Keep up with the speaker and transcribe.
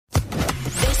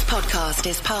podcast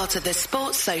is part of the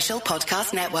Sports Social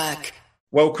Podcast Network.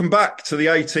 Welcome back to the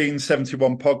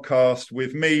 1871 podcast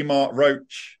with me, Mark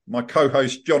Roach, my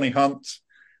co-host Johnny Hunt,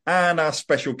 and our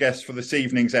special guest for this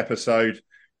evening's episode,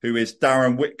 who is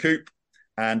Darren Witcoop.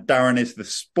 And Darren is the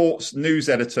sports news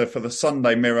editor for the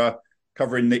Sunday Mirror,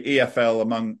 covering the EFL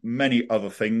among many other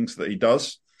things that he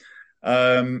does.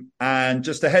 And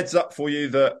just a heads up for you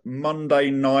that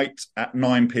Monday night at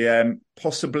 9 p.m,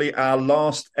 possibly our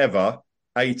last ever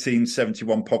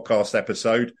 1871 podcast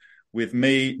episode with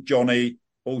me, Johnny,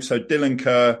 also Dylan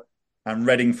Kerr and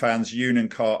Reading fans Ewan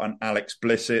Carr and Alex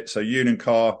Blissett. So Ewan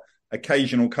Carr,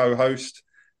 occasional co-host,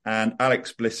 and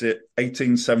Alex Blissett,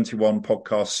 1871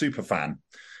 podcast superfan.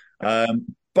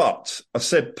 But I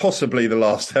said possibly the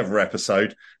last ever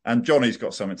episode, and Johnny's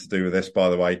got something to do with this, by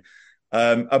the way.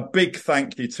 A big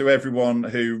thank you to everyone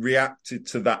who reacted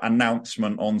to that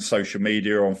announcement on social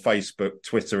media, on Facebook,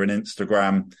 Twitter and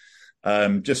Instagram,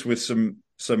 just with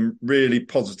some really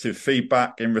positive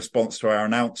feedback in response to our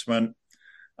announcement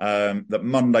that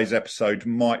Monday's episode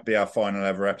might be our final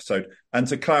ever episode. And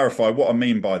to clarify, what I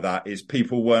mean by that is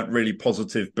people weren't really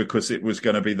positive because it was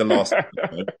going to be the last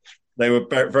episode. They were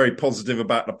very positive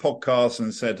about the podcast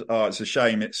and said, oh, it's a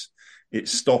shame it's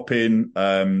stopping,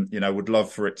 would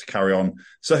love for it to carry on.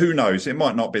 So who knows? It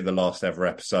might not be the last ever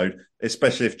episode,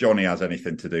 especially if Johnny has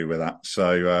anything to do with that.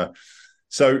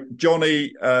 So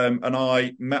Johnny and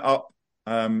I met up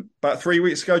about 3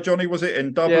 weeks ago, Johnny, was it,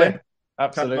 in Dublin? Yeah,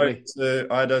 absolutely.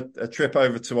 I had a trip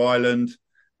over to Ireland.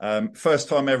 First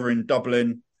time ever in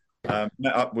Dublin.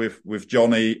 Met up with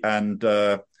Johnny, and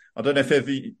I don't know if ever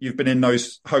you've been in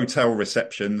those hotel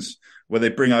receptions where they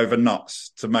bring over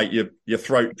nuts to make your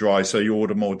throat dry so you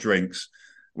order more drinks.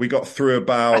 We got through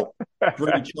about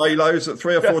 3 J-Los at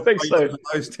 3 or 4 J-Los of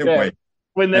those, didn't we?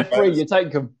 When they're free, you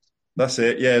take them. That's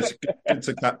it. Yeah, it's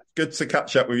good to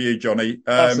catch up with you, Johnny.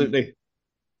 Absolutely.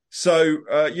 So,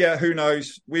 who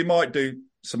knows? We might do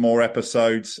some more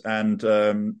episodes, and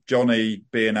Johnny,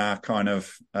 being our kind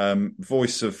of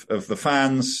voice of the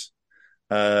fans,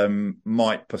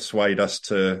 might persuade us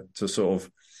to sort of,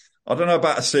 I don't know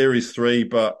about a series 3,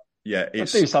 but yeah,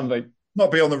 it's do something.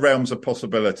 Not beyond the realms of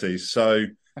possibilities. So,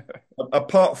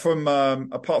 apart from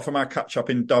our catch up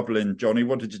in Dublin, Johnny,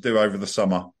 what did you do over the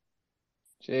summer?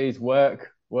 Jeez, work.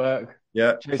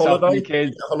 Yeah, holiday.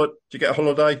 Did you get a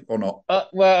holiday or not?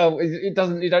 Well, it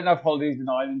doesn't. You don't have holidays in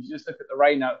Ireland. You just look at the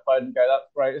rain outside and go, "That's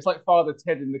great." It's like Father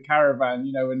Ted in the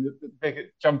caravan, when the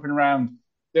picket's jumping around,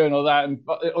 doing all that, and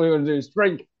all you want to do is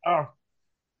drink. Oh,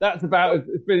 that's about it.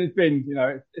 It's been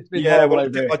horrible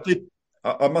over here.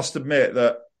 I must admit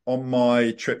that on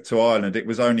my trip to Ireland, it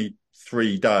was only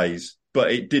 3 days,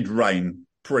 but it did rain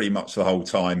pretty much the whole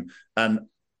time, and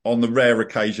on the rare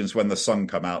occasions when the sun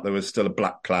come out, there was still a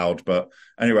black cloud. But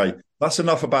anyway, that's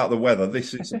enough about the weather.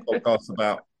 This is a podcast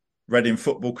about Reading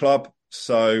Football Club.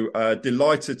 So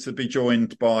delighted to be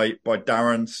joined by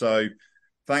Darren. So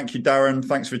thank you, Darren.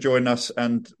 Thanks for joining us,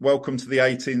 and welcome to the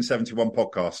 1871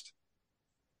 podcast.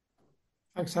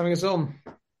 Thanks for having us on.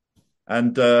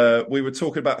 And we were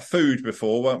talking about food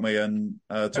before, weren't we? And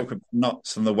talking about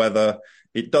nuts and the weather.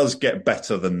 It does get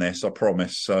better than this, I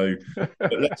promise. So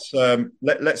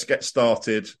let's get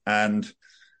started, and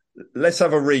let's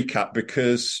have a recap,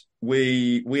 because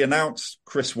we announced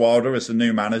Chris Wilder as the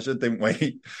new manager, didn't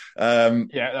we?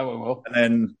 Yeah, that went well. And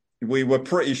then we were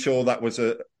pretty sure that was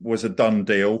a done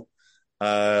deal.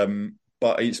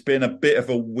 But it's been a bit of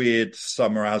a weird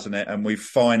summer, hasn't it? And we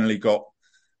finally got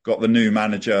the new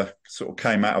manager, sort of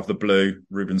came out of the blue,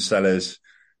 Ruben Sellers.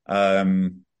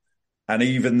 And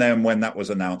even then, when that was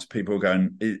announced, people were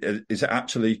going, is it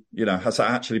actually, has that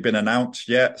actually been announced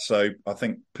yet? So I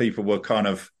think people were kind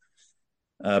of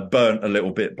burnt a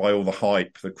little bit by all the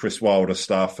hype, the Chris Wilder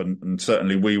stuff. And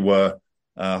certainly we were,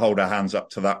 hold our hands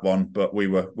up to that one, but we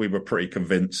were pretty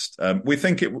convinced. We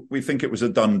think it was a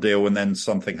done deal, and then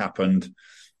something happened.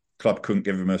 Club couldn't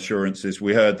give him assurances.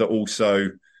 We heard that also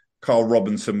Carl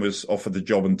Robinson was offered the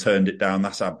job and turned it down.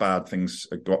 That's how bad things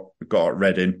got at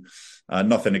Reading.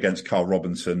 Nothing against Carl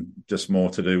Robinson, just more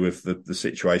to do with the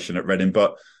situation at Reading.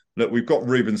 But look, we've got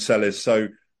Ruben Sellers. So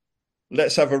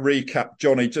let's have a recap.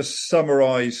 Johnny, just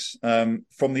summarise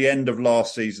from the end of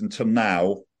last season to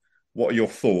now, what are your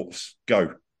thoughts?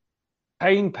 Go.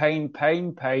 Pain,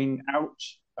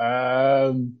 ouch.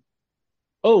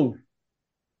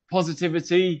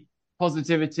 Positivity,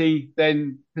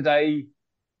 then today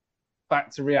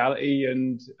back to reality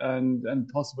and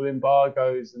possible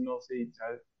embargoes, and obviously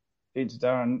into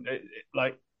Darren.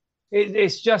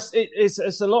 It's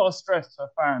a lot of stress for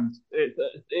fans.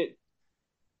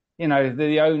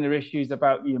 The owner issues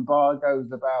about the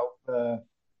embargoes, about the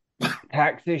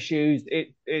tax issues.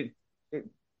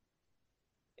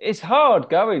 It's hard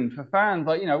going for fans.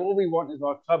 Like, all we want is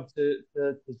our club to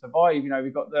survive.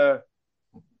 We've got the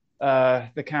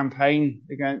campaign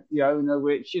against the owner,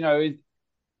 which is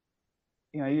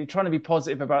you're trying to be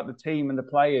positive about the team and the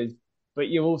players, but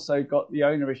you've also got the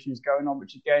owner issues going on,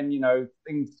 which again,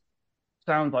 things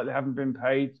sound like they haven't been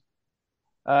paid.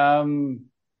 Darren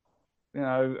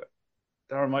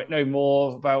might know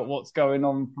more about what's going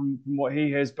on from what he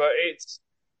hears, but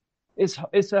it's a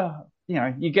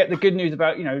you get the good news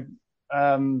about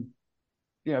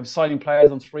signing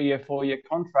players on 3-year, 4-year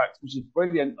contracts, which is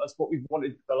brilliant. That's what we've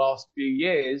wanted for the last few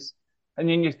years. And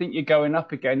then you think you're going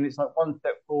up again. It's like one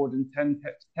step forward and 10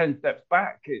 steps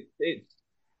back.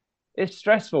 It's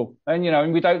stressful, and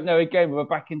and we don't know. Again, we're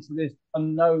back into this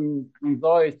unknown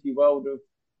anxiety world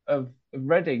of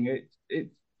Reading.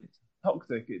 It's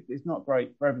toxic. It's not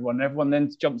great for everyone. Everyone then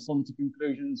jumps onto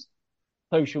conclusions,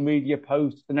 social media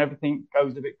posts, and everything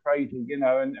goes a bit crazy,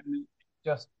 and it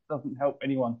just doesn't help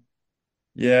anyone.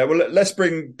 Yeah, well, let's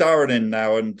bring Darren in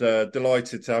now, and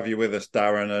delighted to have you with us,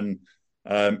 Darren.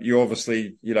 And you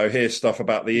obviously, hear stuff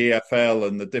about the EFL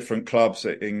and the different clubs,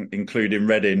 including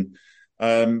Reading.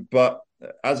 But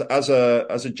as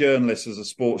a journalist, as a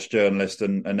sports journalist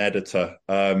and editor,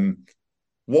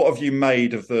 what have you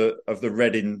made of the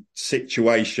Reading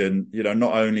situation?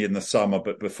 Not only in the summer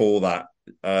but before that.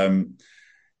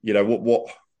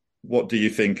 What do you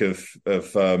think of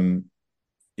what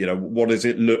does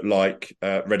it look like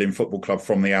Reading Football Club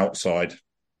from the outside?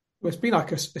 Well, it's been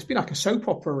like a soap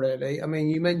opera, really. I mean,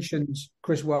 you mentioned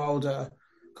Chris Wilder.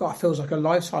 God, it feels like a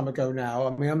lifetime ago now. I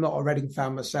mean, I'm not a Reading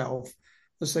fan myself.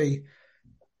 Obviously,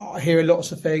 I hear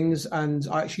lots of things, and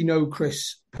I actually know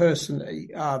Chris personally,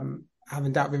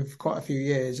 having dealt with him for quite a few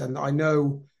years, and I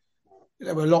know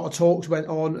there were a lot of talks went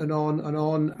on and on and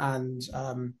on, and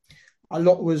a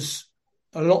lot was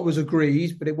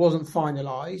agreed, but it wasn't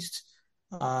finalised.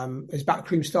 His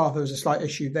backroom staff, there was a slight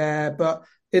issue there, but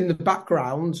in the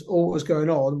background, all that was going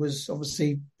on was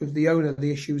obviously with the owner,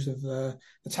 the issues of the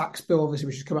tax bill, obviously,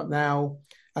 which has come up now,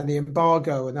 and the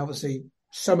embargo, and obviously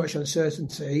so much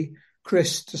uncertainty.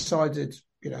 Chris decided,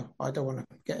 I don't want to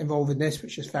get involved in this,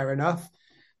 which is fair enough.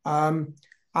 And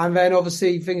then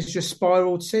obviously things just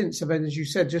spiraled since. And then, as you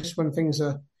said, just when things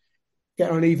are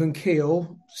getting on an even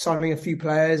keel, signing a few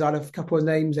players, I had a couple of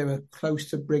names they were close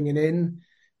to bringing in.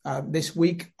 This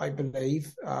week, I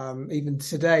believe, even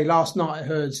today, last night I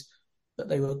heard that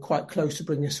they were quite close to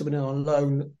bringing someone in on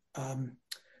loan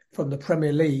from the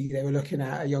Premier League. They were looking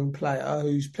at a young player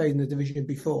who's played in the division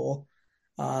before,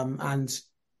 and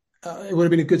it would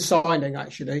have been a good signing,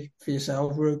 actually, for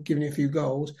yourself. We're giving you a few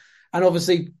goals. And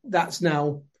obviously, that's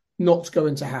now not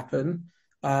going to happen.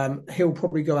 He'll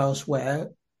probably go elsewhere,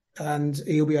 and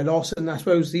he'll be a loss. And I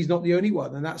suppose he's not the only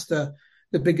one, and that's the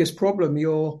biggest problem.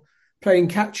 You're playing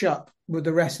catch up with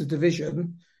the rest of the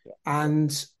division,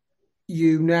 and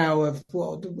you now have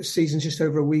the season's just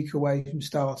over a week away from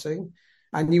starting,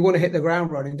 and you want to hit the ground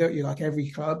running, don't you? Like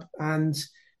every club, and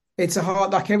it's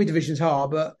like every division's hard,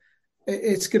 but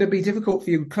it's going to be difficult for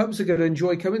you. Clubs are going to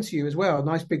enjoy coming to you as well.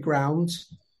 Nice big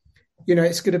grounds,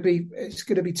 it's going to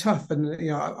be tough,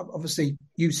 and obviously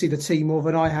you see the team more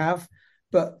than I have,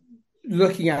 but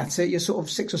looking at it, you're sort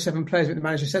of 6 or 7 players. The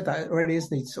manager said that already,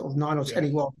 isn't he? Sort of 9 or 10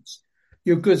 he wants.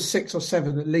 You're a good 6 or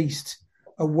 7 at least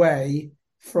away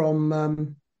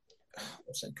from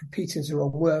competing is the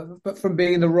wrong word, but from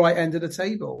being the right end of the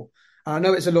table. I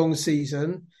know it's a long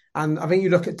season, and I think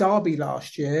you look at Derby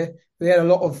last year, they had a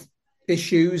lot of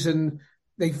issues, and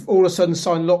they've all of a sudden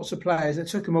signed lots of players. It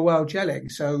took them a while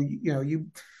gelling, so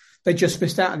they just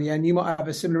missed out in the end. You might have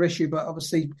a similar issue, but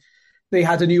obviously they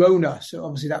had a new owner, so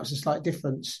obviously that was a slight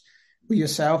difference with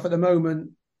yourself. At the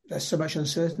moment, there's so much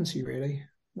uncertainty, really.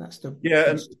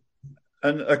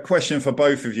 And a question for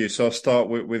both of you. So I'll start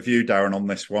with you, Darren, on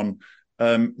this one.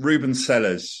 Ruben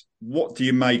Sellers, what do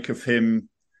you make of him,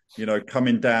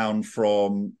 coming down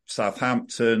from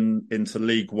Southampton into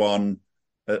League One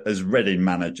as Reading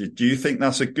manager? Do you think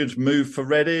that's a good move for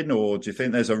Reading, or do you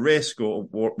think there's a risk, or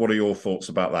what are your thoughts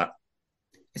about that?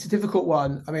 It's a difficult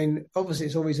one. I mean, obviously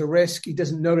it's always a risk. He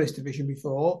doesn't know this division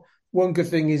before. One good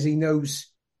thing is he knows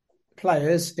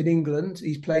players in England.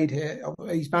 He's played here.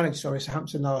 He's managed,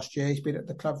 Southampton last year. He's been at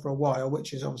the club for a while,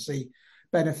 which is obviously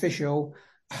beneficial.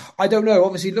 I don't know.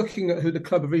 Obviously, looking at who the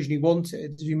club originally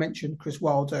wanted, as you mentioned, Chris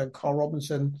Wilder and Carl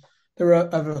Robinson, there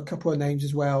are a couple of names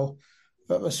as well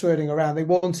that were swirling around. They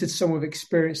wanted someone with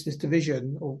experience in this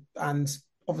division, and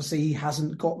obviously he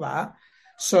hasn't got that.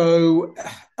 So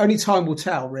only time will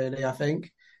tell, really, I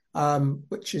think,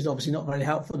 which is obviously not very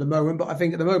helpful at the moment. But I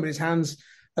think at the moment his hands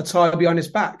are tied behind his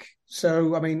back.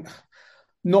 So, I mean,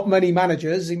 not many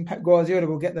managers in Pep Guardiola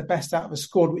will get the best out of a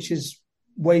squad, which is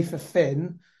wafer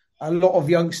thin, a lot of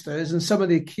youngsters, and some of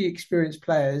the key experienced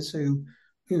players who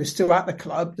are still at the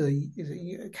club.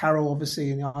 The Carroll,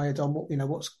 obviously, and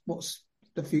Iadon. What's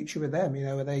the future with them?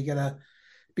 Are they going to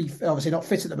be obviously not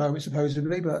fit at the moment,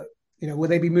 supposedly, but will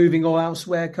they be moving all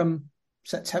elsewhere come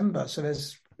September? So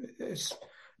it's a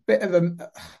bit of a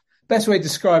best way of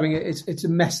describing it. It's a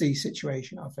messy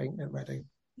situation, I think, at Reading.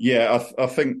 Yeah, I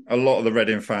think a lot of the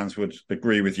Reading fans would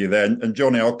agree with you there. And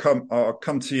Johnny, I'll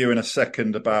come to you in a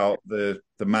second about the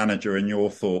manager and your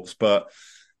thoughts, but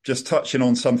just touching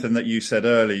on something that you said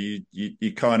earlier,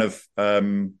 you kind of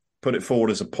put it forward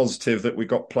as a positive that we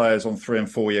got players on 3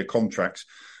 and 4 year contracts.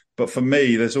 But for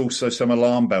me, there's also some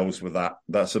alarm bells with that.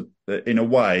 That's in a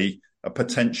way a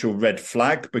potential red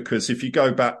flag, because if you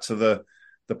go back to the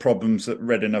problems that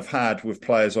Reading have had with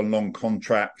players on long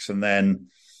contracts, and then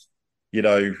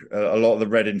a lot of the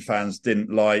Reading fans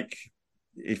didn't like,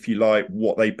 if you like,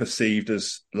 what they perceived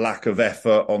as lack of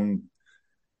effort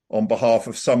on behalf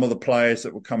of some of the players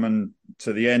that were coming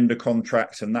to the end of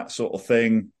contracts and that sort of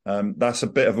thing. That's a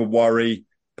bit of a worry,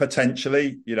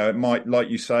 potentially. It might, like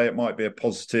you say, it might be a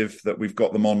positive that we've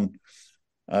got them on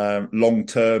long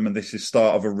term, and this is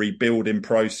start of a rebuilding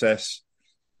process.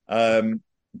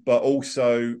 But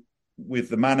also with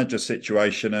the manager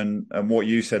situation and what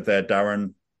you said there,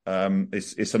 Darren,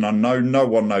 it's an unknown. No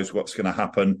one knows what's going to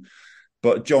happen.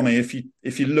 But Johnny, if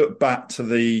you look back to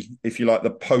the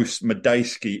post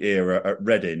Medeski era at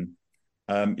Reading,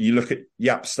 you look at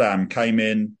Jaap Stam, came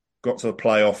in, got to the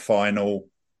playoff final,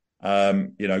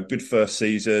 good first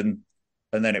season,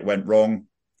 and then it went wrong.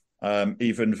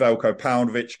 Even Veljko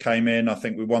Paunovic came in. I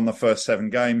think we won the first 7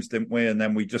 games, didn't we? And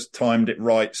then we just timed it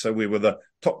right, so we were the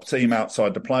top team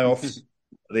outside the playoffs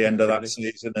at the end of that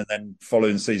season, and then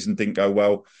following season didn't go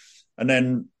well. And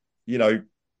then,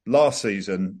 last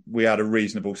season we had a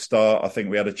reasonable start. I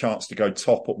think we had a chance to go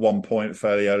top at one point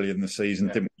fairly early in the season,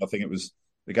 didn't we? I think it was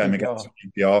the game against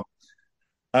QPR.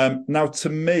 Now, to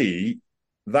me,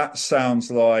 that sounds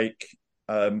like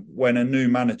when a new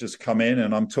manager's come in,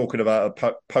 and I'm talking about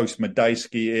a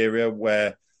post-Medeski era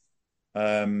where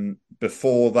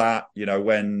before that,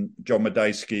 when John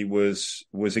Medeski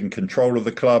was in control of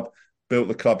the club, built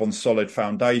the club on solid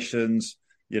foundations.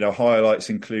 Highlights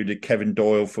included Kevin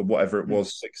Doyle for whatever it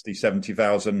was, 60,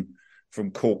 70,000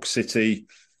 from Cork City.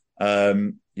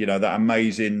 That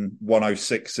amazing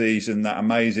 106 season, that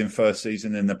amazing first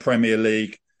season in the Premier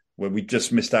League where we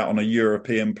just missed out on a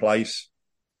European place.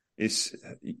 It's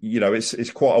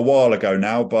quite a while ago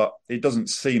now, but it doesn't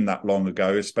seem that long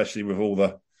ago, especially with all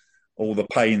the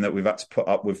pain that we've had to put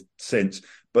up with since.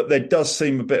 But there does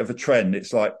seem a bit of a trend.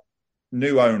 It's like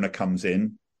new owner comes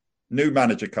in, new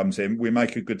manager comes in, we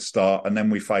make a good start, and then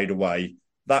we fade away.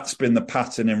 That's been the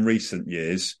pattern in recent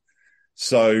years.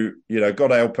 So,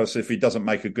 God help us if he doesn't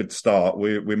make a good start,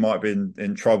 we might be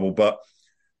in trouble. But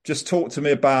just talk to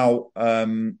me about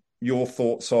your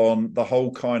thoughts on the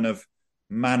whole kind of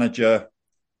manager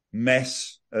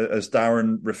mess, as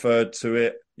Darren referred to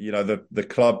it. The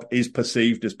club is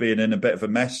perceived as being in a bit of a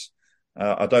mess.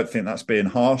 I don't think that's being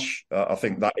harsh. I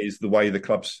think that is the way the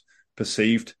club's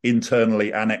perceived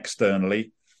internally and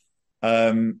externally.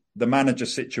 The manager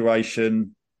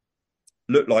situation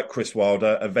looked like Chris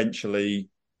Wilder. Eventually,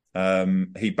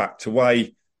 he backed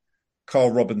away.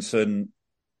 Carl Robinson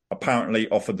apparently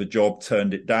offered the job,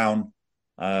 turned it down.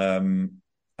 And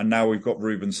now we've got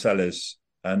Ruben Sellers.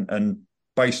 And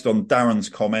based on Darren's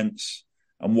comments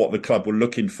and what the club were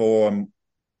looking for, and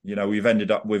we've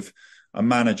ended up with a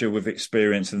manager with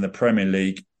experience in the Premier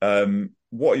League.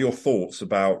 What are your thoughts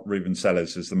about Ruben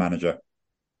Sellers as the manager?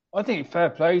 I think fair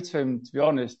play to him, to be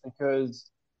honest, because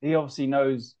he obviously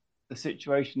knows the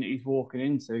situation that he's walking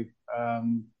into. I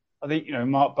think,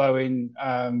 Mark Bowen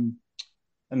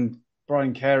and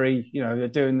Brian Carey, they're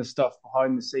doing the stuff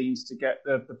behind the scenes to get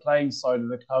the playing side of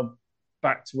the club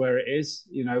back to where it is.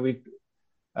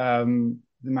 The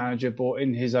manager brought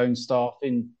in his own staff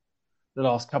in the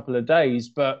last couple of days,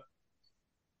 but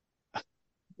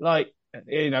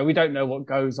we don't know what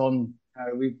goes on.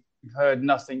 We've heard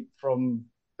nothing from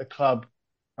the club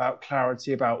about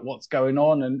clarity about what's going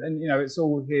on, and it's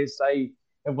all hearsay.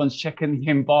 Everyone's checking the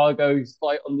embargo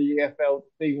site on the EFL to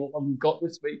see what one we've got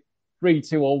this week,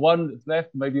 3-2 or 1 that's left.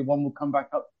 Maybe one will come back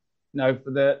up,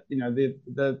 for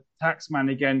the tax man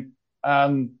again.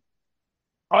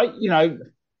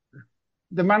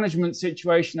 The management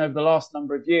situation over the last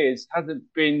number of years hasn't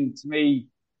been, to me,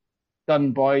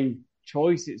 done by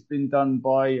choice. It's been done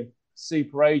by a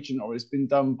super agent, or it's been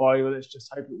done by, well, let's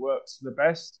just hope it works for the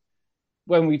best.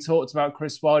 When we talked about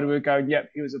Chris Wilder, we were going, yep,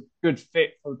 he was a good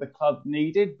fit for the club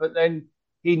needed. But then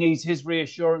he needs his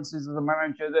reassurances as a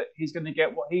manager that he's going to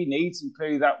get what he needs, and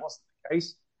clearly that wasn't the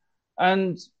case.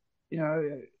 And,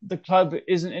 the club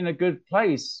isn't in a good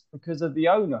place because of the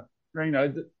owner.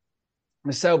 The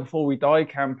Sell Before We Die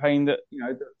campaign that,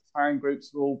 the fan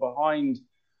groups are all behind.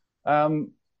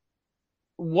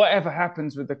 Whatever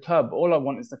happens with the club, all I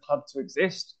want is the club to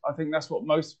exist. I think that's what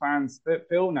most fans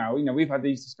feel now. We've had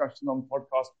these discussions on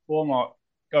podcasts before, Mark,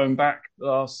 going back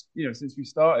since we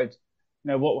started.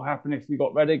 What will happen if we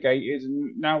got relegated?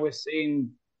 And now we're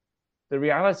seeing the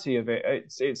reality of it.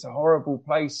 It's a horrible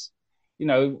place,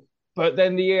 but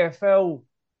then the EFL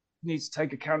needs to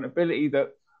take accountability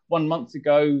that 1 month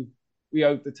ago we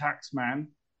owed the tax man.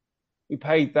 We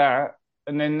paid that.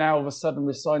 And then now all of a sudden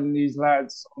we're signing these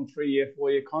lads on 3-year,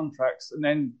 4-year contracts. And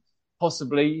then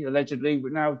possibly, allegedly, we're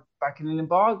now back in an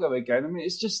embargo again. I mean,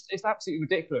 it's absolutely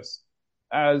ridiculous.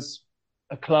 As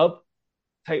a club,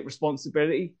 take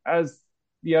responsibility. As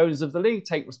the owners of the league,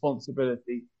 take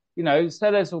responsibility.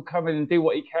 Sellers will come in and do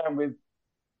what he can with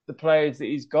the players that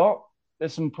he's got.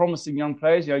 There's some promising young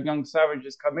players. Young Savage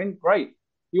has come in. Great.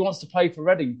 He wants to play for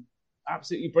Reading.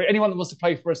 Absolutely great. Anyone that wants to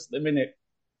play for us at the minute,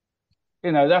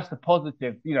 that's the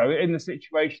positive, in the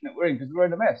situation that we're in, because we're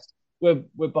in a mess.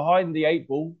 We're behind the 8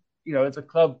 ball, as a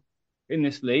club in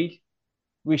this league.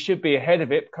 We should be ahead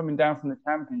of it coming down from the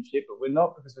Championship, but we're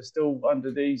not, because we're still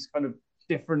under these kind of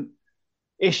different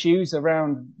issues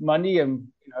around money. And,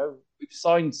 we've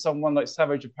signed someone like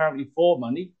Savage apparently for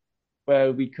money,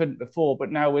 where we couldn't before,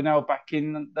 but now we're back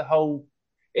in the whole...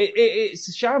 It's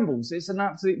a shambles. It's an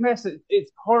absolute mess.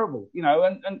 It's horrible,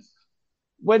 and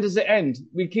when does it end?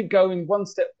 We keep going 1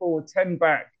 step forward, 10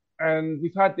 back. And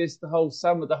we've had this the whole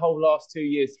summer, the whole last 2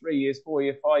 years, 3 years, 4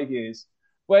 years, 5 years.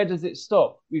 Where does it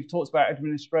stop? We've talked about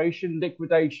administration,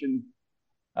 liquidation.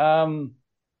 You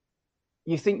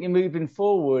think you're moving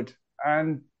forward,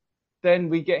 and then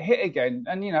we get hit again.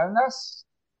 And,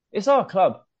 it's our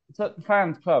club. It's like the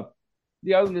fans' club.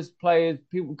 The owners, players,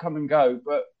 people come and go.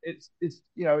 But it's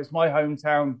my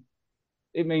hometown.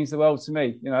 It means the world to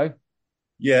me,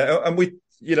 Yeah, and we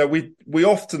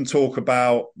often talk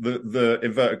about the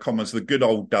inverted commas, the good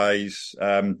old days,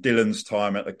 Dylan's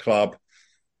time at the club,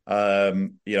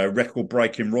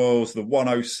 record-breaking Royals, the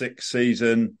 106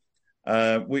 season.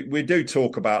 We do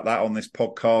talk about that on this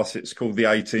podcast. It's called the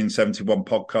 1871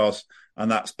 podcast,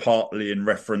 and that's partly in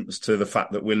reference to the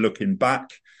fact that we're looking back,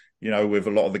 with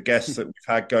a lot of the guests that we've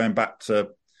had going back to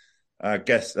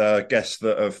guests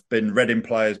that have been Reading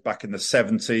players back in the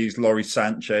 70s, Laurie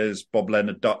Sanchez, Bob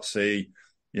Leonard-Dutsey.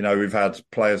 We've had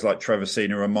players like Trevor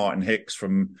Senior and Martin Hicks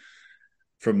from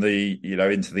the,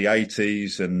 into the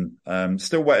 80s, and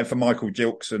still waiting for Michael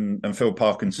Gilks and Phil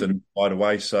Parkinson, by the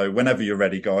way. So whenever you're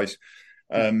ready, guys.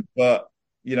 But,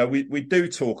 we do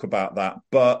talk about that.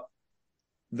 But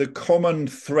the common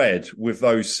thread with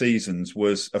those seasons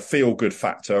was a feel-good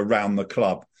factor around the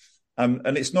club.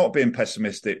 And it's not being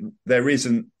pessimistic. There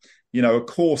isn't, of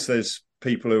course, there's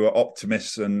people who are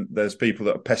optimists and there's people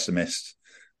that are pessimists.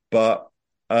 But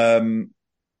it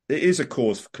is a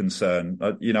cause for concern.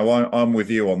 I'm with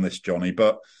you on this, Johnny.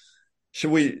 But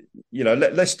shall we,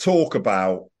 let's talk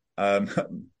about,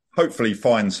 hopefully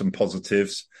find some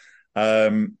positives.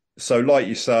 So like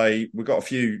you say, we've got a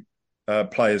few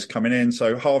players coming in.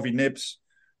 So Harvey Nibbs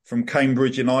from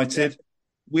Cambridge United.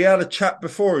 We had a chap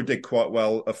before who did quite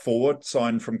well, a forward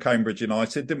signed from Cambridge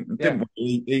United, didn't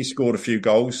we? He scored a few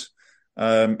goals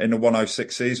in the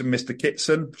 106 season. Mr.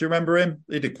 Kitson, do you remember him?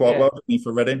 He did quite well, didn't he,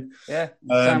 for Reading? Yeah,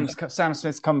 Sam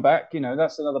Smith's come back.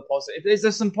 That's another positive.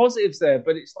 There's some positives there,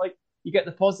 but it's like you get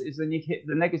the positives, then you hit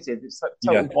the negatives. It's like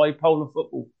total bipolar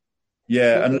football.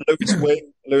 Yeah, and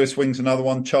Lewis Wing's another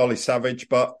one. Charlie Savage,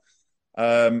 but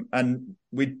and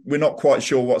we're not quite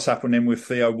sure what's happening with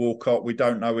Theo Walcott. We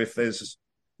don't know if there's.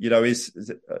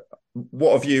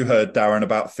 What have you heard, Darren,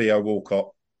 about Theo Walcott?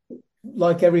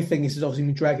 Like everything, this has obviously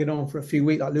been dragging on for a few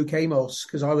weeks, like Luke Amos,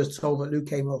 because I was told that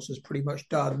Luke Amos was pretty much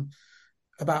done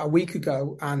about a week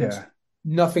ago, and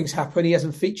nothing's happened. He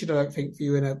hasn't featured, I don't think, for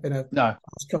you in a last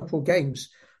couple of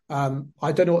games. I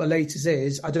don't know what the latest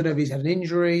is. I don't know if he's had an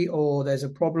injury or there's a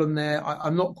problem there.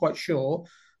 I'm not quite sure,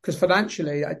 because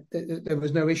financially there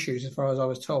was no issues as far as I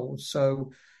was told.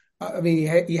 So. I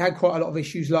mean, he had quite a lot of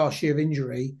issues last year of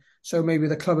injury. So maybe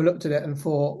the club looked at it and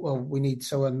thought, well, we need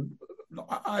someone.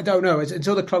 I don't know.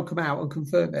 Until the club come out and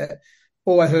confirm it,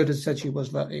 all I heard essentially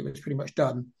was that it was pretty much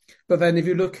done. But then if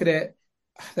you look at it,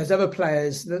 there's other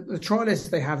players. The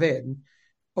trialists they have in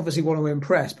obviously want to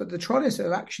impress, but the trialists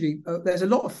have actually, there's a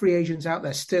lot of free agents out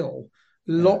there still,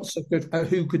 lots of good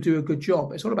who could do a good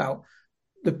job. It's all about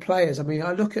the players. I mean,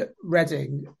 I look at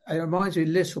Reading, it reminds me a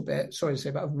little bit, sorry to say,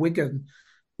 about Wigan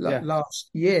last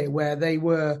year, where they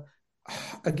were,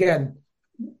 again,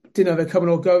 didn't know they're coming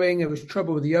or going. There was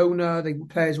trouble with the owner. The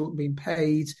players weren't being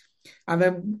paid.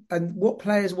 And what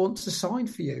players want to sign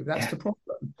for you? That's the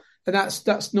problem. And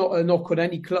that's not a knock on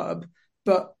any club,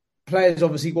 but players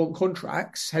obviously want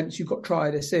contracts. Hence, you've got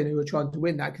Triadis in who are trying to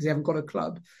win that because they haven't got a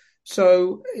club.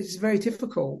 So it's very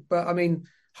difficult. But I mean,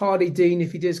 Hardy Dean,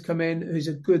 if he does come in, who's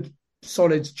a good,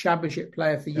 solid championship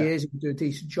player for years, he can do a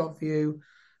decent job for you.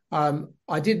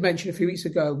 I did mention a few weeks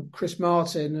ago Chris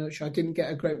Martin, which I didn't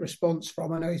get a great response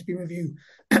from. I know he's been with you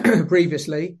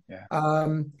previously,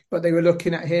 but they were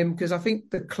looking at him because I think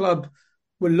the club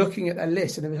were looking at their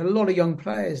list and there was a lot of young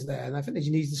players there. And I think they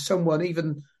needed someone,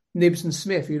 even Nibbs and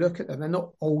Smith, you look at them, they're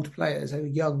not old players, they were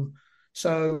young.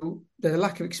 So there's a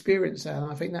lack of experience there. And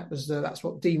I think that's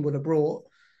what Dean would have brought.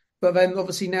 But then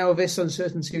obviously now with this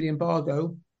uncertainty of the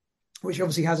embargo, which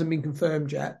obviously hasn't been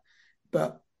confirmed yet,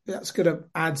 but that's going to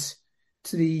add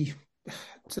to the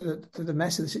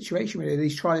mess of the situation. Really,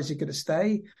 these trials are going to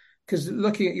stay because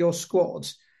looking at your squad,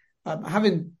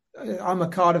 I'm a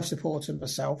Cardiff supporter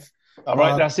myself. All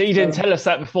right, that's it. You didn't tell us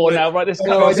that before. Now, right?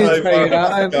 No, I didn't tell you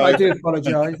that. I do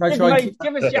apologise.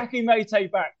 Give us Jackie Mate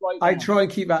back. Right now. I try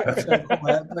and keep that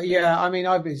quiet. But yeah, I mean,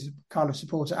 I've been a Cardiff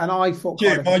supporter, and I thought.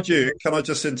 Mind you, can I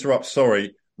just interrupt?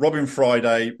 Sorry, Robin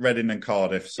Friday, Reading and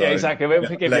Cardiff. So, yeah, exactly. We'll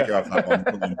forgive you. Have that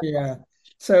one. Yeah.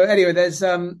 So anyway, there's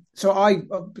so I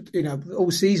all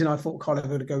season I thought Cardiff were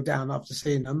going to go down after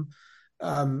seeing them.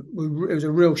 It was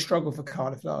a real struggle for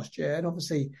Cardiff last year, and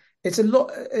obviously it's a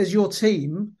lot as your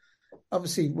team.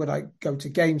 Obviously, when I go to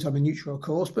games, I'm a neutral, of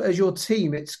course, but as your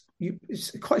team, it's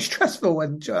quite stressful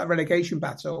when a relegation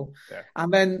battle. Yeah.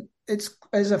 And then it's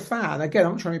as a fan, again,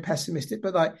 I'm not trying to be pessimistic,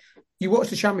 but like you watch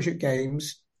the championship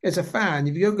games. As a fan,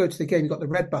 if you go to the game, you've got the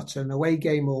red button, away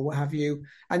game or what have you,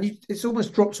 and it's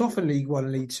almost drops off in League One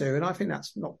and League Two, and I think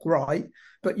that's not right.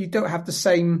 But you don't have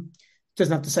doesn't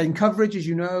have the same coverage as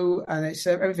you know, and it's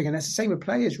everything, and it's the same with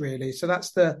players really. So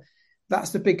that's the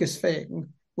biggest thing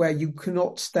where you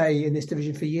cannot stay in this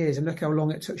division for years. And look how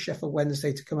long it took Sheffield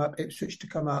Wednesday to come up, Ipswich to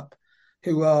come up,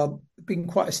 who are being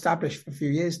quite established for a few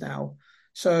years now.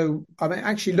 So I mean,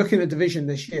 actually looking at the division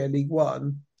this year, League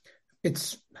One.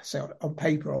 It's on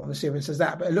paper, obviously, everyone says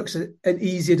that, but it looks an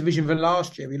easier division than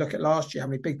last year. We look at last year, how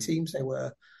many big teams they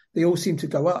were. They all seem to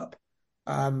go up.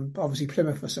 Obviously,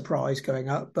 Plymouth was surprised going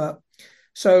up. But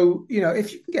so,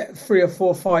 if you can get 3 or 4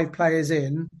 or 5 players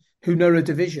in who know the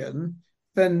division,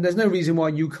 then there's no reason why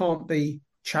you can't be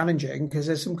challenging because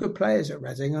there's some good players at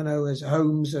Reading. I know there's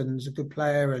Holmes and there's a good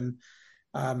player, and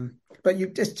but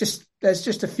there's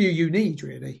just a few you need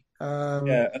really.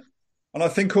 And I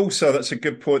think also that's a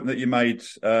good point that you made.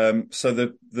 So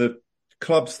the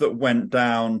clubs that went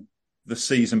down the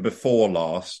season before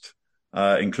last,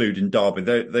 including Derby,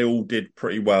 they all did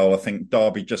pretty well. I think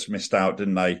Derby just missed out,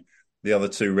 didn't they? The other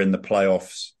two were in the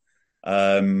playoffs.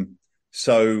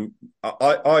 So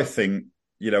I think,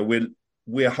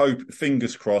 we're hoping,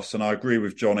 fingers crossed, and I agree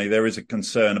with Johnny, there is a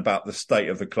concern about the state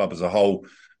of the club as a whole.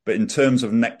 But in terms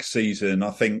of next season,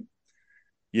 I think,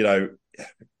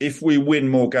 if we win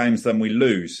more games than we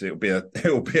lose, it'll be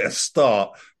a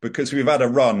start because we've had a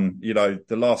run, the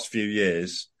last few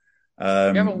years. We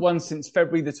haven't won since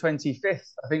February the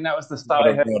 25th. I think that was the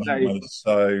start.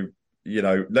 So,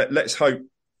 let's hope.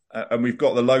 And we've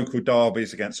got the local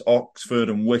derbies against Oxford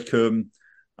and Wickham.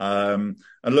 And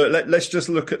look, let's just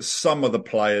look at some of the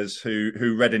players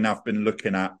who Reading have been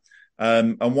looking at.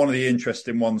 And one of the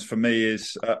interesting ones for me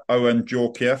is Owen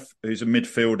Djorkaeff, who's a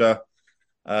midfielder.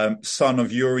 Son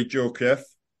of Yuri Djorkaeff.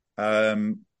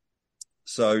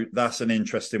 So that's an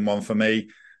interesting one for me.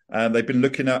 Reading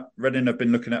have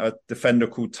been looking at a defender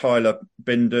called Tyler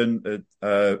Binden,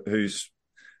 who's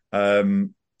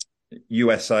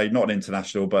USA, not an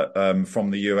international, but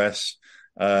from the US,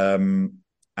 and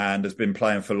has been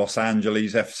playing for Los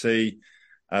Angeles FC.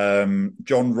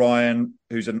 John Ryan,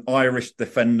 who's an Irish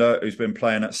defender, who's been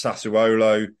playing at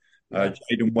Sassuolo.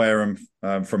 Jaden Wareham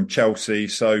from Chelsea.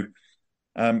 So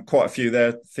quite a few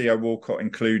there, Theo Walcott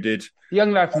included. The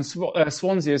young lad from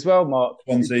Swansea as well, Mark.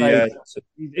 Swansea, yeah.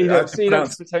 He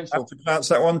looks potential. How to pronounce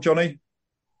that one, Johnny?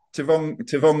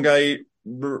 Tivonge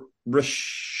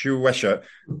Rishuesha.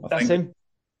 That's him.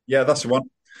 Yeah, that's the one.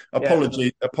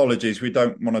 Apologies. We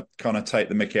don't want to kind of take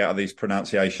the mickey out of these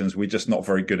pronunciations. We're just not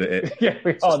very good at it. Yeah,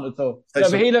 we aren't at all.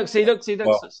 But he looks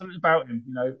something about him,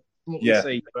 from what we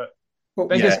see. But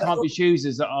beggars can't be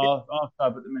choosers at our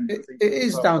club at the minute. It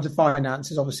is down to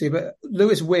finances, obviously. But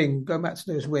Lewis Wing, going back to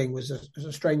Lewis Wing, was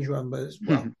a strange one, but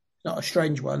not a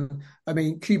strange one. I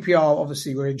mean, QPR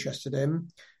obviously were interested in.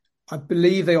 I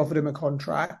believe they offered him a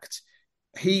contract.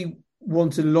 He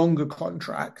wanted a longer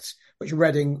contract, which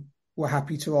Reading were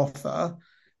happy to offer.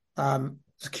 The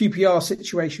QPR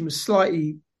situation was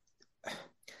slightly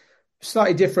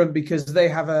different because they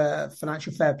have a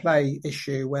financial fair play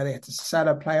issue where they had to sell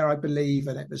a player, I believe,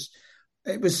 and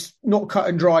it was not cut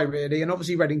and dry really. And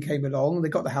obviously Reading came along, they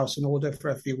got the house in order for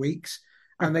a few weeks,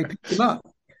 and they picked him up.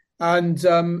 And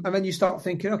then you start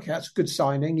thinking, okay, that's a good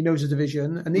signing. He knows the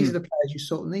division, and these are the players you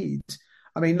sort of need.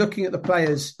 I mean, looking at the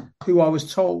players who I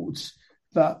was told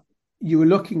that you were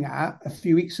looking at a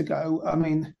few weeks ago, I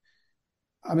mean,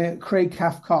 Craig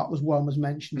Cathcart was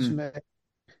mentioned to me,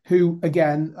 who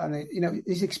again,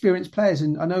 these experienced players,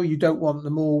 and I know you don't want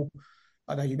them all.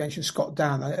 I know you mentioned Scott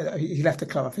Down. He left the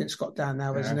club. I think Scott Down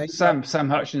now, isn't he? Sam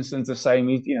Hutchinson's the same.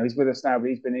 He's with us now, but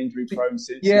he's been injury prone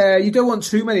since. Yeah, you don't want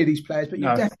too many of these players, but you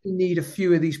definitely need a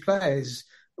few of these players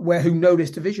who know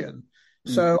this division.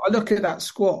 So I look at that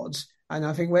squad and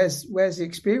I think, where's the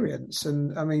experience?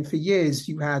 And I mean, for years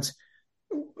you had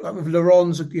with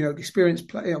Laurent's, experienced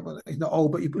player. Well, he's not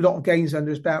old, but a lot of games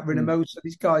under his belt. Rinamosa,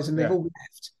 these guys, and they've all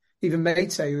left. Even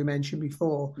Mate, who we mentioned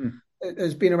before.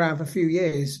 Has been around for a few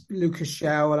years. Lucas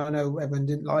Shaw, and I know everyone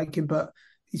didn't like him, but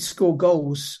he scored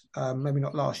goals, maybe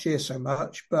not last year so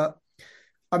much. But,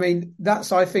 I mean,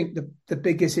 that's, I think, the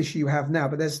biggest issue you have now.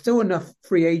 But there's still enough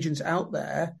free agents out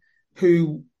there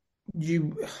who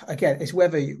it's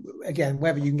whether you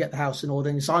can get the house in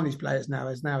order and sign these players now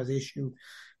is the issue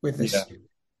with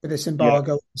this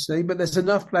embargo, obviously. But there's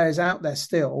enough players out there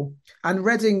still. And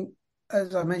Reading,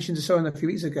 as I mentioned to someone a few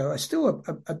weeks ago, is still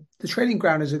the training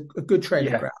ground is a good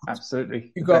training ground.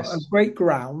 Absolutely. You've got a great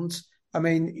ground. I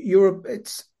mean,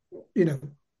 it's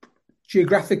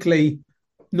geographically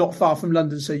not far from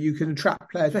London, so you can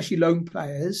attract players, especially loan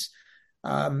players.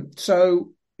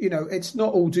 So, it's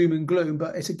not all doom and gloom,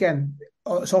 but it's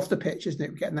off the pitch, isn't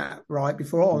it? Getting that right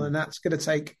before on, and that's going to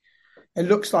take, it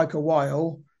looks like a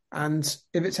while. And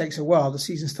if it takes a while, the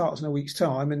season starts in a week's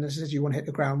time, and as you want to hit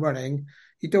the ground running,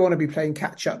 you don't want to be playing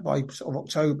catch up by sort of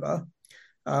October,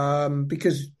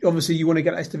 because obviously you want to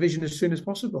get this division as soon as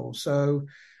possible. So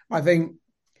I think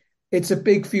it's a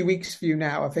big few weeks for you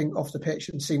now, I think, off the pitch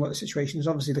and seeing what the situation is.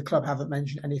 Obviously, the club haven't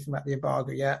mentioned anything about the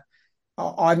embargo yet.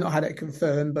 I've not had it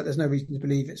confirmed, but there's no reason to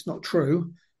believe it's not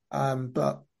true.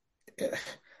 But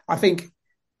I think,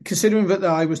 considering that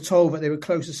I was told that they were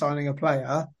close to signing a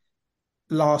player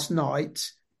last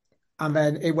night, and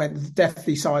then it went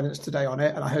deathly silence today on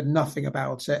it, and I heard nothing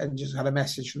about it, and just had a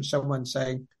message from someone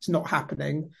saying it's not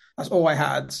happening. That's all I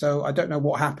had. So I don't know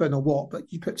what happened or what,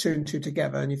 but you put two and two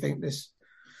together and you think this,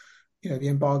 the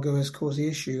embargo has caused the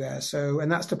issue there. So,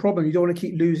 and that's the problem. You don't want to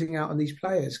keep losing out on these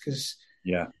players, because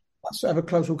that's whatever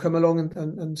clubs will come along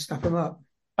and snap them up.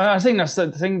 I think that's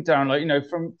the thing, Darren.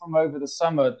 From over the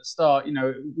summer at the start,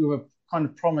 we were kind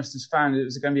of promised as fans it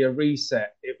was going to be a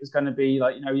reset. It was going to be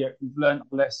we've learned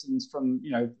lessons from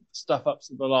stuff ups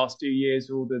of the last few years,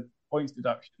 all the points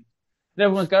deduction. And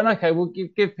everyone's going, okay, we'll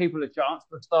give people a chance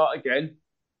to start again.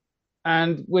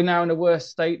 And we're now in a worse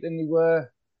state than we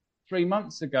were 3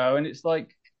 months ago. And it's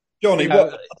like, Johnny,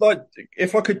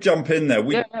 if I could jump in there,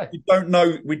 we don't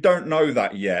know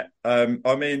that yet.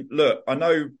 I mean, look, I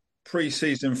know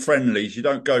pre-season friendlies, you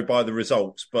don't go by the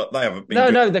results, but they haven't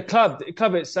been. No, the club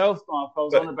itself, Mark. I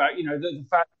was on about, the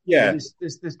fact, this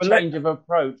change of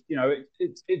approach.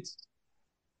 It's.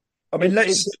 I mean,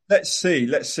 let's see.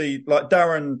 Like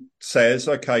Darren says,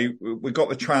 okay, we've got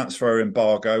the transfer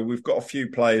embargo. We've got a few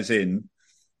players in.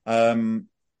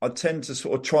 I tend to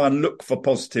sort of try and look for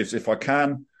positives if I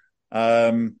can.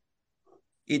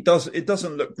 It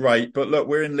doesn't look great, but look,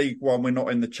 we're in League One. We're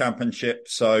not in the Championship,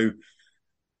 so.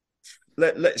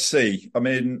 Let's see. I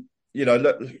mean,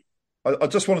 I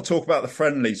just want to talk about the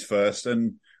friendlies first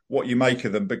and what you make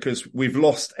of them, because we've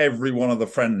lost every one of the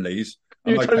friendlies.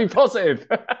 You're trying to be positive.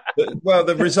 Well,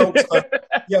 the results.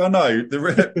 I know.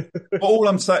 But all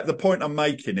I'm saying, the point I'm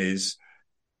making is,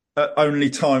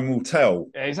 only time will tell.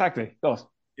 Yeah, exactly. Of course.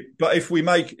 But if we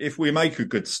make a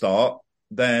good start,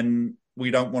 then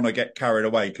we don't want to get carried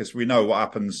away, because we know what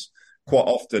happens quite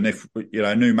often. If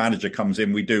a new manager comes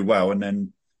in, we do well, and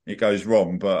then it goes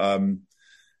wrong. But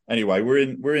anyway,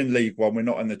 we're in League One. We're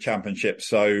not in the Championship,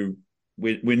 so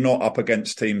we're not up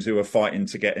against teams who are fighting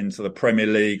to get into the Premier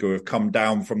League or have come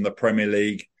down from the Premier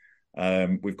League.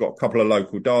 We've got a couple of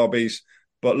local derbies,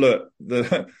 but look,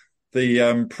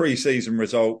 the pre-season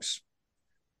results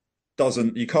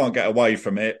you can't get away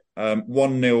from it.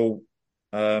 1-0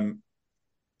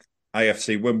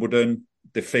 AFC Wimbledon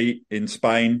defeat in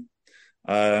Spain.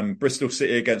 Bristol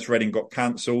City against Reading got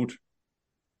cancelled.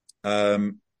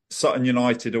 Sutton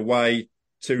United away,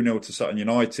 2-0 to Sutton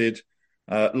United.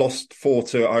 Lost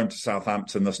 4-2 at home to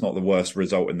Southampton. That's not the worst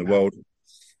result in the world.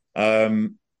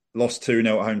 lost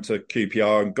 2-0 at home to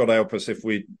QPR, and God help us if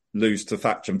we lose to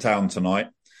Thatcham Town tonight.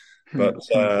 But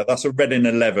that's a Reading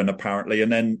 11 apparently,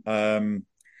 and then a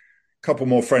couple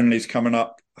more friendlies coming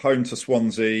up: home to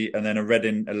Swansea, and then a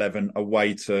Reading 11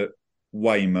 away to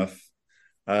Weymouth.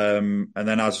 And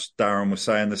then, as Darren was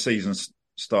saying, the season's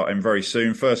starting very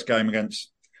soon. First game against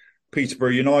Peterborough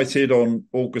United on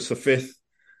August the 5th.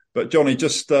 But Johnny,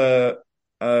 just what's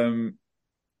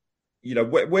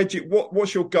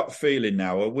your gut feeling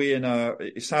now? Are we in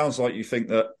it sounds like you think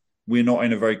that we're not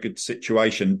in a very good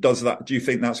situation. Do you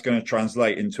think that's going to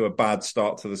translate into a bad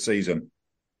start to the season?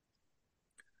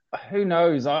 Who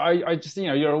knows? I just,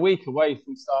 you're a week away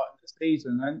from starting the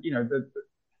season, and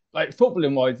like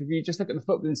footballing wise, if you just look at the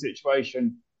footballing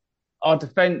situation, our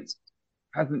defence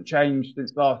hasn't changed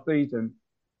since last season.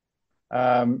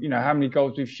 How many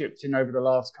goals we've shipped in over the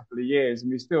last couple of years,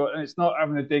 and it's not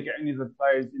having a dig at any of the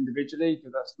players individually,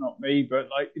 because that's not me, but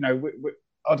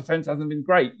our defence hasn't been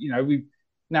great. We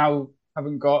now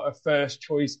haven't got a first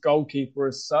choice goalkeeper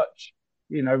as such.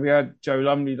 We had Joe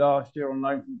Lumley last year on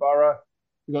loan from Borough.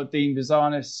 We've got Dean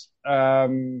Vizanis. Are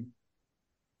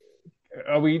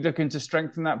we looking to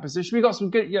strengthen that position? We've got some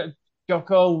good.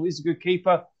 Jocko is a good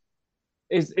keeper.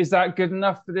 Is that good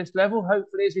enough for this level?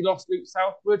 Hopefully, as we lost Luke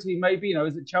Southwood, he maybe,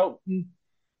 is it Cheltenham?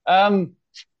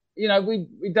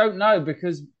 We don't know,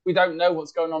 because we don't know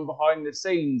what's going on behind the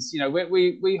scenes.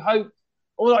 We hope.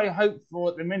 All I hope for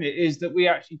at the minute is that we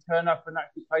actually turn up and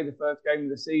actually play the first game of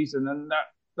the season, and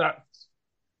that's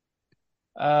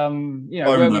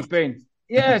where we've been.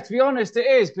 Yeah, to be honest, it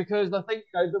is, because I think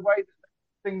the way that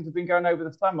things have been going over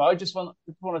the summer, I just want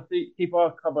to keep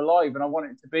our club alive, and I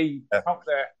want it to be up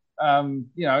there. And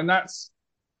that's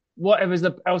whatever's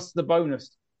else the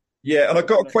bonus. Yeah, and I've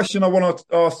got a question I want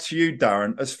to ask to you,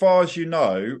 Darren. As far as you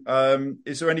know,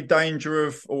 is there any danger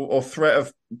of or threat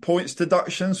of points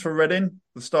deductions for Reading at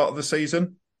the start of the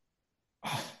season?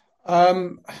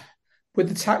 With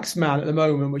the tax man at the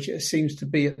moment, which it seems to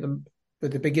be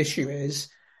the big issue is,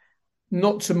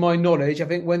 not to my knowledge. I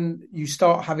think when you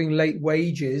start having late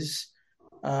wages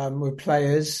with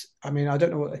players, I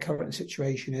don't know what the current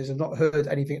situation is. I've not heard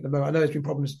anything at the moment. I know there's been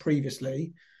problems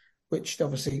previously, which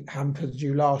obviously hampered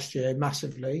you last year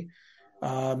massively.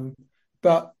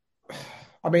 But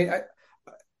the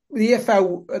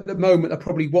EFL at the moment are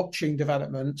probably watching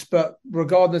developments. But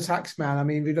regarding the tax man,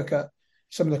 if you look at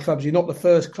some of the clubs, you're not the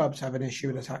first club to have an issue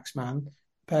with a tax man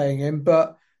paying him.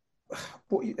 But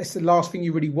it's the last thing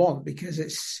you really want,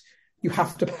 because you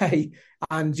have to pay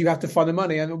and you have to find the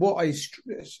money. And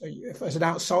as an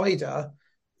outsider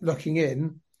looking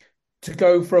in, to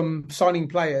go from signing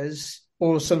players,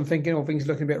 all of a sudden thinking, things are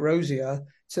looking a bit rosier,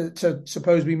 to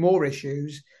supposedly more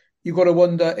issues, you've got to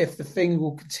wonder if the thing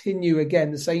will continue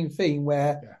again, the same thing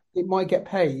where it might get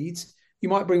paid, you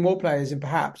might bring more players in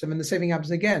perhaps, and then the same thing happens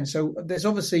again. So there's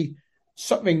obviously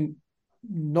something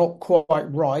not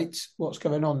quite right, what's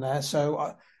going on there.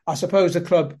 So I suppose the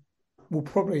club will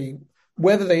probably,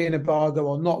 whether they're in embargo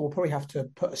or not, will probably have to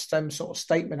put a sort of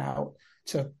statement out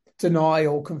to deny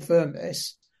or confirm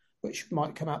this, which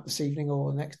might come out this evening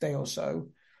or the next day or so.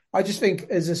 I just think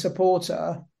as a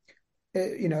supporter,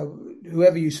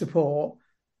 whoever you support,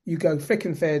 you go thick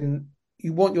and thin,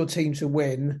 you want your team to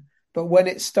win, but when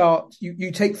it starts,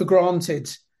 you take for granted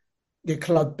your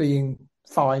club being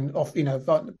fine off,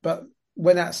 but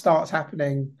when that starts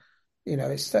happening,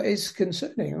 it's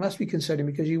concerning. It must be concerning,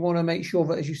 because you want to make sure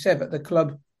that, as you said, that the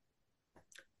club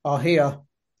are here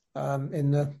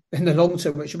in the long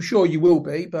term, which I'm sure you will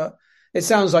be. But it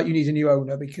sounds like you need a new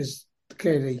owner, because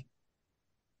clearly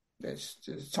it's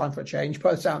time for a change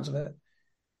by the sounds of it.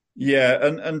 Yeah,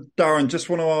 and Darren, just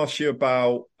want to ask you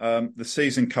about the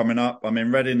season coming up.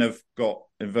 Reading have got,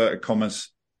 inverted commas,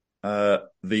 the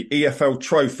EFL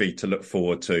trophy to look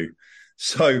forward to.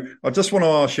 So I just want to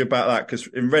ask you about that, because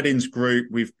in Reading's group,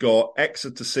 we've got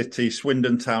Exeter City,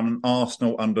 Swindon Town and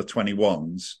Arsenal under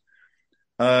 21s.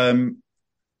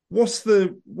 What's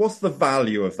the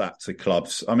value of that to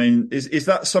clubs? Is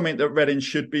that something that Reading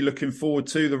should be looking forward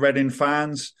to, the Reading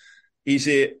fans? Is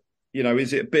it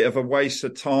a bit of a waste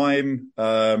of time?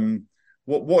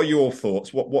 What are your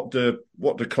thoughts? What do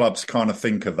clubs kind of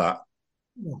think of that?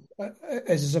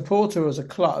 As a supporter, as a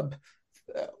club,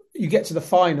 you get to the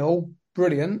final,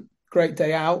 brilliant, great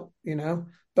day out,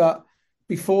 But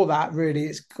before that, really,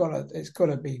 it's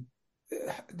gotta be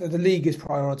the league is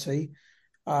priority.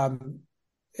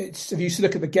 If you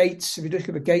look at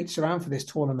the gates around for this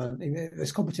tournament,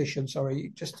 this competition,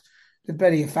 just there's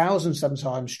barely 1,000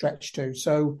 sometimes stretched to.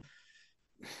 So,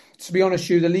 to be honest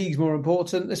with you, the league's more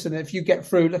important. Listen, if you get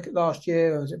through, look at last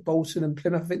year, was it Bolton and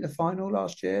Plymouth, I think, the final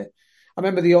last year? I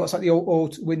remember it's like the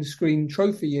old windscreen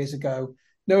trophy years ago.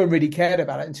 No one really cared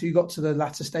about it until you got to the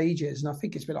latter stages, and I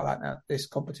think it's been like that now. This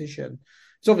competition,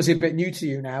 it's obviously a bit new to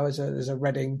you now as a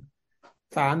Reading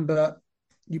fan, but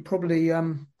you probably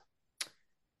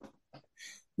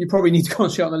need to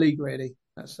concentrate on the league. Really,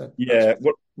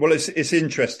 Well, it's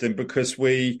interesting because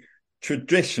we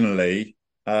traditionally,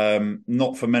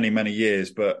 not for many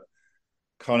years, but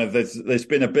kind of there's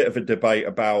been a bit of a debate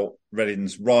about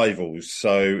Reading's rivals.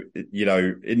 So, you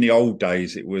know, in the old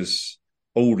days, it was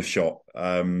Aldershot.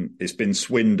 It's been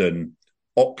Swindon,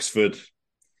 Oxford,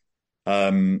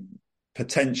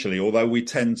 potentially, although we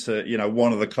tend to, you know,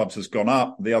 one of the clubs has gone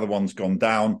up, the other one's gone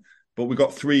down. But we've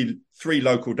got three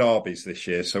local derbies this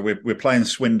year. So we're playing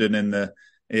Swindon in the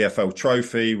EFL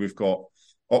Trophy. We've got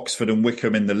Oxford and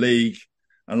Wickham in the league.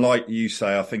 And like you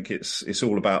say, I think it's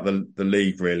all about the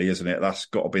league, really, isn't it? That's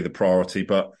got to be the priority.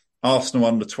 But Arsenal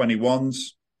under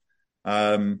 21s,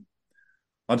 I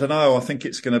don't know. I think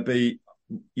it's going to be,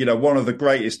 you know, one of the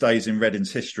greatest days in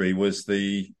Reading's history was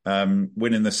the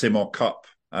winning the Simod Cup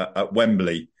at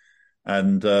Wembley,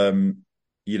 and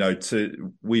you know,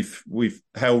 we've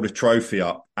held a trophy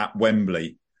up at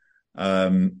Wembley,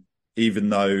 even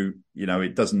though, you know,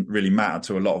 it doesn't really matter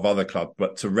to a lot of other clubs,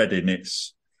 but to Reading,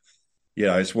 it's, you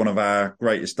know, it's one of our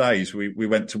greatest days. We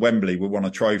went to Wembley, we won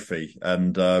a trophy,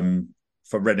 and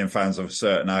for Reading fans of a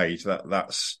certain age,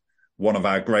 that's one of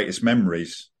our greatest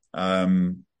memories.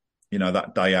 You know,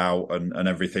 that day out and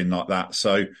everything like that.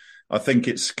 So I think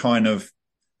it's kind of,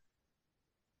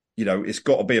 you know, it's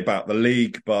got to be about the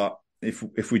league, but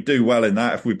if we do well in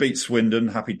that, if we beat Swindon,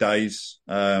 happy days.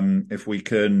 If we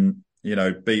can, you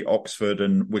know, beat Oxford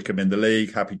and Wickham in the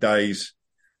league, happy days.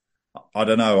 I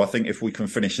don't know. I think if we can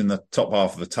finish in the top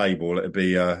half of the table, it'd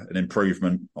be an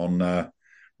improvement on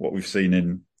what we've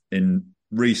seen in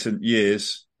recent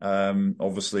years.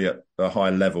 Obviously at a high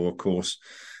level, of course.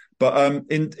 But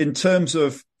in terms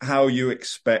of how you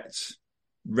expect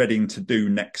Reading to do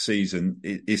next season,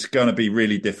 it's going to be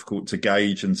really difficult to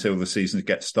gauge until the season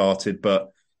gets started. But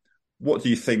what do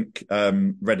you think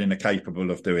Reading are capable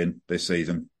of doing this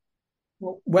season?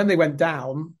 Well, when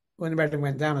Reading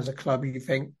went down as a club, you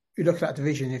look at that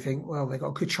division, you think, well, they've got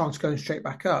a good chance of going straight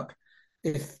back up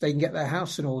if they can get their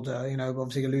house in order. You know,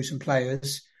 obviously going to lose some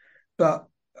players, but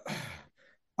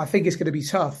I think it's going to be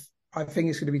tough.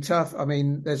 I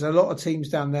mean, there's a lot of teams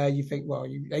down there. You think, well,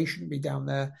 they shouldn't be down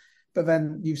there. But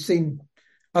then you've seen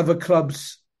other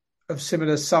clubs of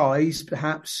similar size,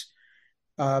 perhaps,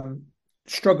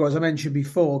 struggle. As I mentioned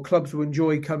before, clubs will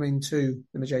enjoy coming to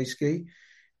the Madejski.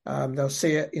 They'll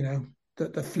see it, you know,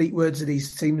 the Fleetwoods of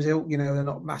these teams, you know, they're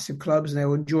not massive clubs, and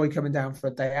they'll enjoy coming down for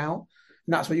a day out.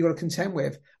 And that's what you've got to contend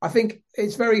with. I think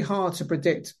it's very hard to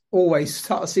predict always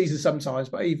start a season sometimes,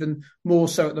 but even more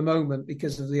so at the moment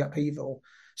because of the upheaval.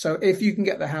 So if you can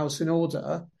get the house in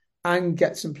order and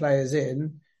get some players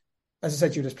in, as I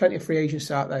said to you, there's plenty of free agents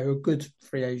out there who are good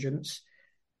free agents.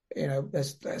 You know,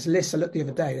 there's lists I looked the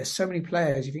other day. There's so many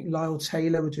players. You think Lyle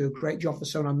Taylor would do a great job for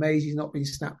someone amazing. He's not been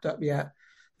snapped up yet.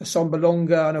 Son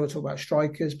Balonga, I know we're talking about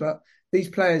strikers, but these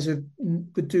players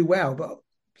would do well. But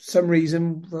for some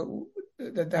reason,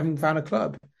 they haven't found a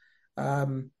club.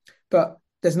 But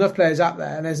there's enough players out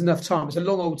there and there's enough time. It's a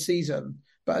long old season.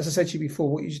 But as I said to you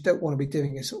before, what you just don't want to be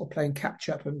doing is sort of playing catch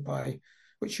up, and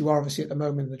which you are obviously at the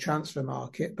moment in the transfer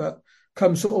market. But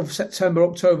come sort of September,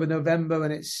 October, November,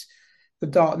 and it's the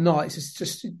dark nights, it's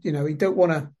just, you know, you don't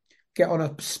want to get on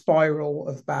a spiral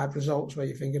of bad results where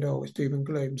you're thinking, oh, it's doom and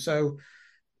gloom. So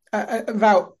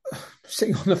about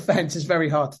sitting on the fence is very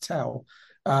hard to tell.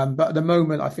 But at the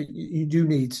moment, I think you do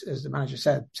need, as the manager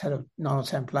said, 10 or 9 or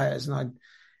 10 players. And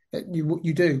you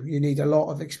need a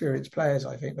lot of experienced players,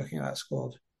 I think, looking at that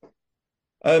squad.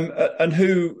 And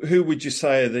who would you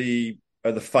say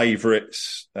are the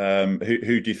favourites? Who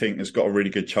do you think has got a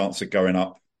really good chance of going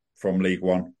up from League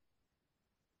One?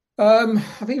 I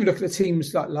think if you look at the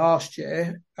teams like last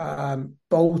year,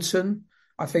 Bolton,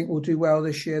 I think will do well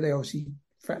this year. They obviously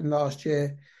threatened last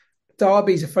year.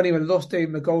 Derby's a funny one. They lost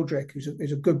David McGoldrick, who's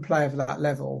a good player for that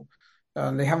level.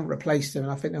 They haven't replaced him,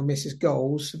 and I think they'll miss his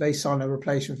goals. So they sign a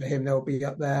replacement for him, they'll be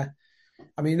up there.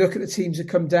 I mean, look at the teams that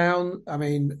come down. I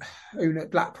mean,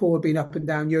 Blackpool have been up and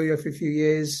down yo-yo for a few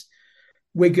years.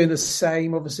 Wigan the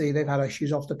same. Obviously, they've had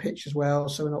issues off the pitch as well,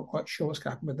 so we're not quite sure what's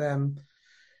going to happen with them.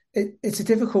 It's a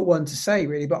difficult one to say,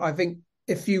 really, but I think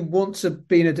if you want to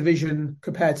be in a division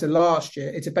compared to last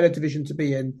year, it's a better division to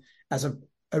be in as a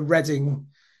Reading.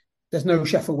 There's no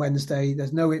Sheffield Wednesday,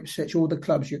 there's no Ipswich, all the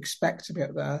clubs you expect to be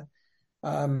up there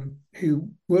who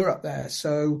were up there.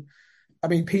 So I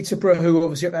mean, Peterborough, who were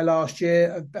obviously up there last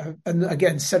year, and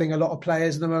again, selling a lot of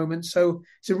players at the moment. So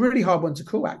it's a really hard one to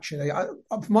call, actually.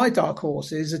 My dark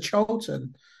horse is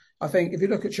Charlton. I think if you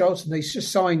look at Charlton, they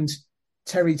just signed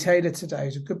Terry Taylor today,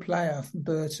 who's a good player from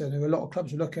Burton, who a lot of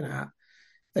clubs are looking at.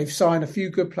 They've signed a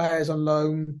few good players on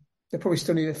loan. They probably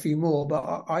still need a few more,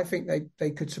 but I think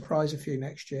they could surprise a few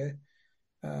next year.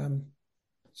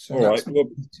 So all right.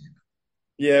 Well,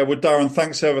 yeah, well, Darren,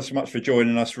 thanks ever so much for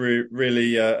joining us.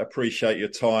 Really appreciate your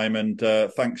time, and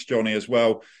thanks, Johnny, as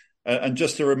well. And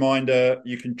just a reminder,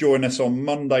 you can join us on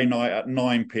Monday night at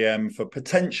 9 p.m. for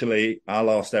potentially our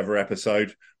last ever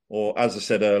episode, or as I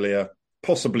said earlier,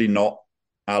 possibly not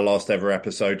our last ever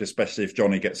episode, especially if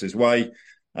Johnny gets his way.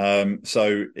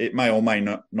 So it may or may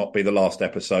not be the last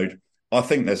episode. I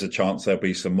think there's a chance there'll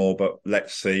be some more, but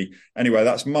let's see. Anyway,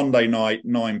 that's Monday night,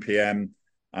 9 p.m.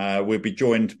 We'll be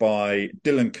joined by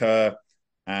Dylan Kerr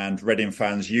and Reading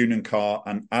fans Union Carr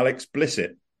and Alex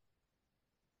Blissett.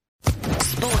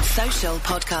 Sports Social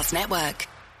Podcast Network.